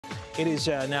It is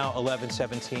now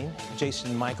 11:17.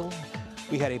 Jason, Michael,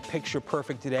 we had a picture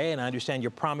perfect today, and I understand you're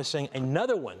promising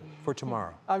another one for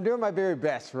tomorrow. I'm doing my very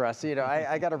best, Russ. You know,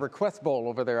 I got a request bowl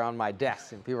over there on my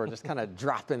desk, and people are just kind of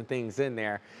dropping things in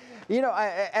there. You know,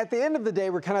 at the end of the day,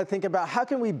 we're kind of thinking about how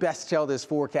can we best tell this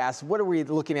forecast? What are we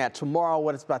looking at tomorrow?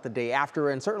 What is about the day after?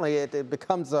 And certainly it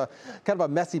becomes a kind of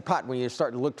a messy pot when you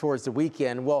start to look towards the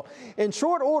weekend. Well, in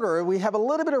short order, we have a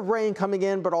little bit of rain coming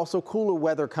in, but also cooler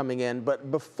weather coming in. But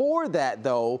before that,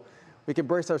 though, we can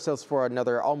brace ourselves for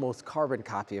another almost carbon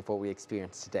copy of what we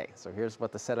experienced today. So here's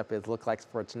what the setup looks like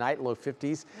for tonight: low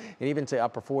 50s and even to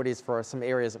upper 40s for some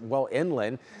areas well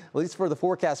inland. At least for the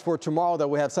forecast for tomorrow, though,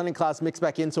 we have sun and clouds mixed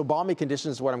back in, so balmy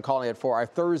conditions is what I'm calling it for our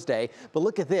Thursday. But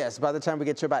look at this: by the time we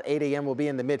get to about 8 a.m., we'll be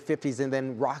in the mid 50s and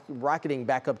then rocketing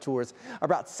back up towards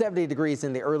about 70 degrees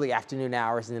in the early afternoon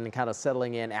hours, and then kind of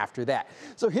settling in after that.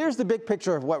 So here's the big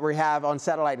picture of what we have on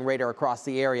satellite and radar across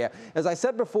the area. As I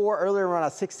said before, earlier around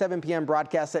 6-7 p.m.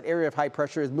 broadcast, that area of high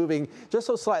pressure is moving just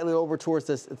so slightly over towards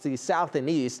the south and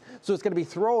east. So it's going to be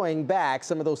throwing back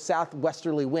some of those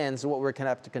southwesterly winds, what we're going to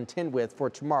have to contend with for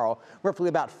tomorrow, roughly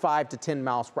about 5 to 10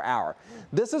 miles per hour.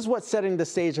 This is what's setting the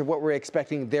stage of what we're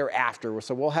expecting thereafter.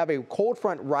 So we'll have a cold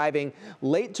front arriving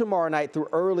late tomorrow night through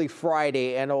early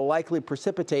Friday, and it'll likely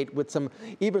precipitate with some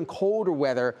even colder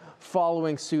weather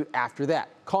following suit after that.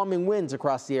 Calming winds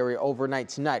across the area overnight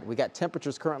tonight. We got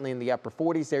temperatures currently in the upper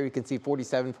 40s there. You can see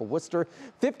 47 for Worcester,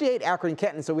 58 Akron,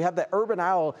 Kenton. So we have the urban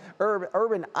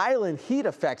island heat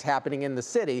effect happening in the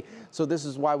city. So this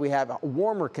is why we have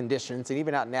warmer conditions. And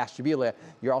even out in Ashtabula,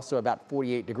 you're also about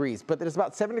 48 degrees. But it's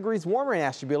about 7 degrees warmer in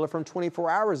Ashtabula from 24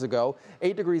 hours ago.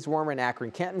 8 degrees warmer in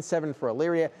Akron, Kenton, 7 for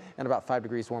Elyria, and about 5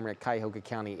 degrees warmer at Cuyahoga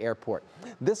County Airport.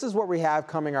 This is what we have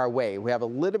coming our way. We have a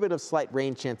little bit of slight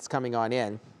rain chance coming on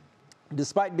in.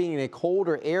 Despite being in a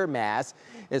colder air mass,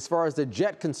 as far as the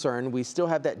jet concerned, we still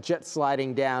have that jet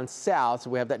sliding down south. So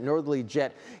we have that northerly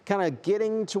jet kind of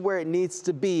getting to where it needs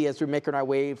to be as we're making our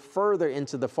way further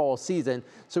into the fall season.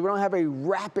 So we don't have a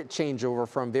rapid changeover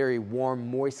from very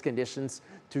warm, moist conditions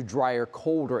to drier,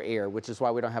 colder air, which is why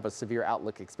we don't have a severe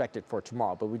outlook expected for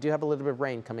tomorrow. But we do have a little bit of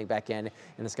rain coming back in,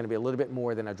 and it's going to be a little bit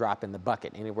more than a drop in the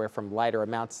bucket, anywhere from lighter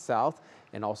amounts south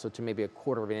and also to maybe a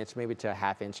quarter of an inch, maybe to a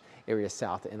half inch area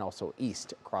south and also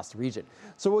east across the region.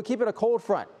 So we'll keep it a cold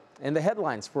front. And the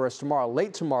headlines for us tomorrow,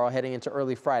 late tomorrow, heading into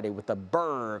early Friday, with the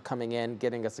burr coming in,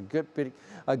 getting us a good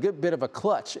bit of a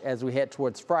clutch as we head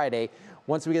towards Friday.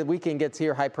 Once the weekend gets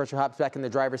here, high pressure hops back in the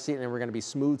driver's seat, and we're going to be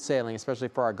smooth sailing, especially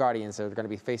for our Guardians that are going to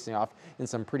be facing off in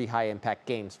some pretty high impact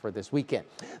games for this weekend.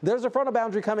 There's a frontal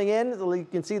boundary coming in. You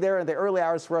can see there in the early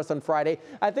hours for us on Friday.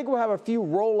 I think we'll have a few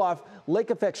roll-off lake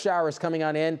effect showers coming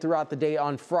on in throughout the day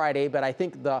on Friday, but I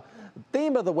think the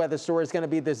theme of the weather story is going to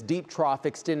be this deep trough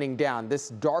extending down. This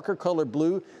darker color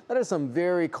blue, that is some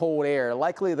very cold air,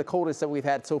 likely the coldest that we've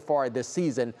had so far this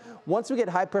season. Once we get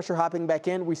high pressure hopping back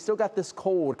in, we still got this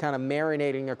cold kind of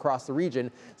marinating across the region.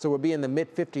 So we'll be in the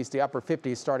mid 50s to upper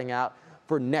 50s starting out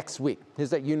for next week. Here's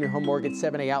that Union Home Mortgage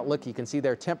 7-day outlook. You can see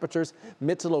their temperatures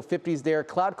mid to low 50s there.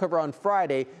 Cloud cover on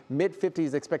Friday, mid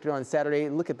 50s expected on Saturday.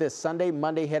 Look at this: Sunday,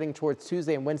 Monday, heading towards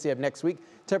Tuesday and Wednesday of next week.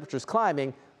 Temperatures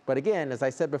climbing. But again, as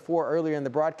I said before earlier in the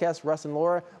broadcast, Russ and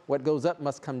Laura, what goes up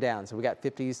must come down. So we got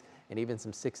 50s and even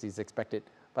some 60s expected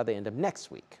by the end of next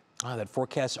week. That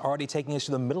forecast already taking us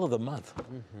to the middle of the month.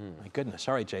 My goodness.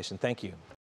 All right, Jason, thank you.